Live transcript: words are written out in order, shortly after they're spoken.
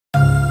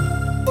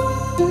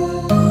My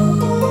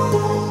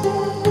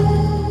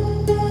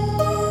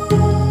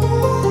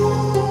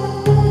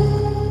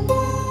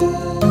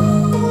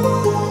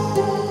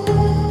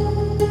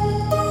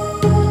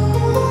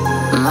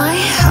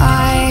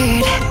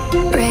heart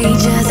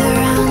rages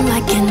around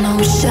like an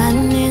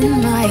ocean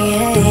in my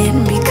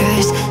head,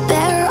 because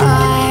there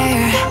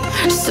are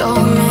so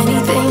many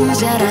things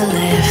that I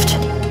left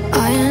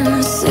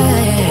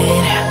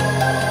unsaid.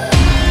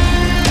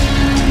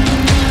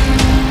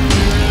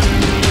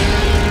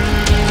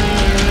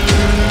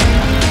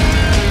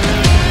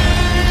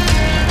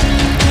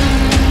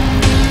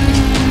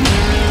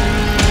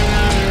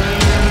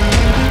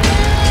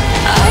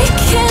 I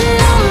can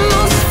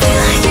almost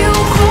feel you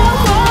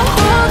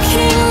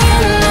walking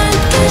in the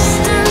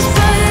distance,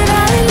 but I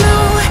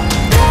know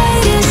that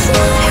it's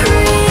not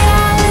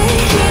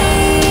reality.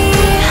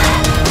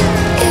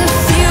 If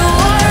you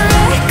are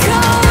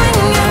echoing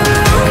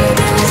around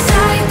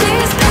inside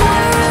these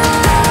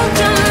parallel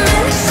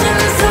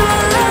dimensions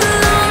all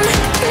alone,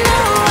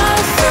 now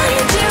I'll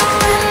find you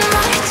in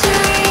my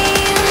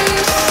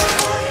dreams.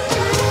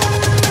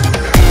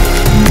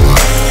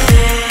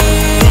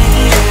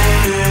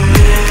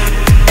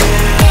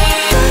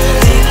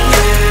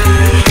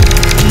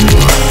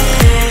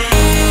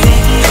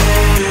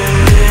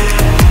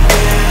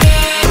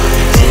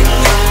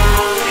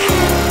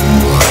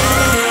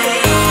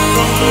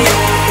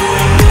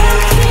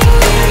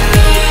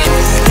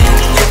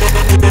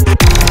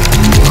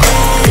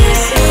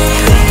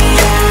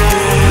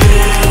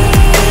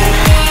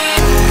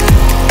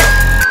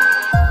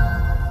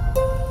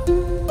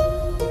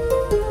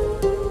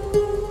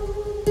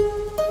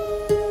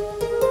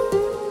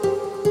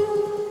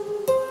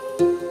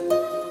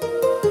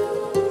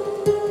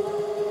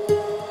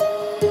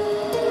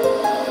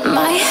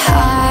 My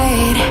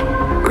heart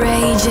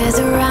rages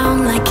around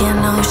like an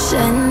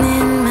ocean